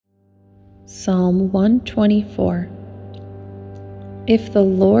Psalm 124. If the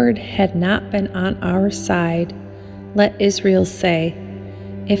Lord had not been on our side, let Israel say,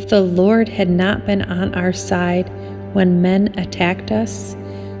 if the Lord had not been on our side when men attacked us,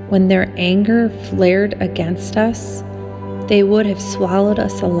 when their anger flared against us, they would have swallowed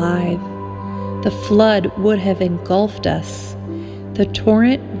us alive. The flood would have engulfed us. The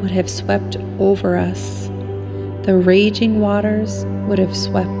torrent would have swept over us. The raging waters would have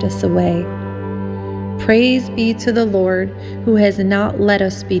swept us away. Praise be to the Lord, who has not let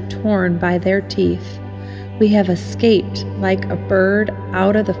us be torn by their teeth. We have escaped like a bird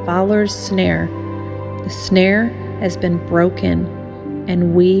out of the fowler's snare. The snare has been broken,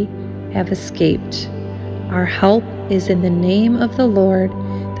 and we have escaped. Our help is in the name of the Lord,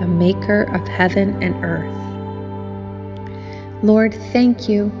 the maker of heaven and earth. Lord, thank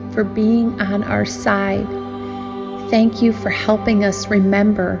you for being on our side. Thank you for helping us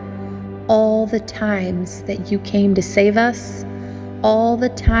remember all the times that you came to save us, all the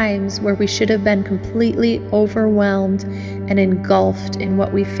times where we should have been completely overwhelmed and engulfed in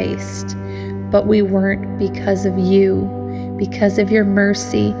what we faced. But we weren't, because of you, because of your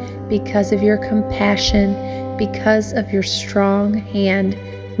mercy, because of your compassion, because of your strong hand,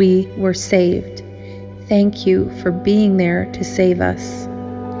 we were saved. Thank you for being there to save us.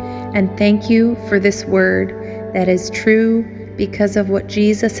 And thank you for this word that is true because of what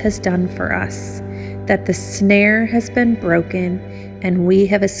Jesus has done for us, that the snare has been broken and we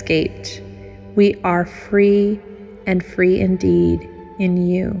have escaped. We are free and free indeed in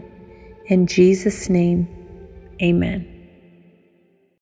you. In Jesus' name, amen.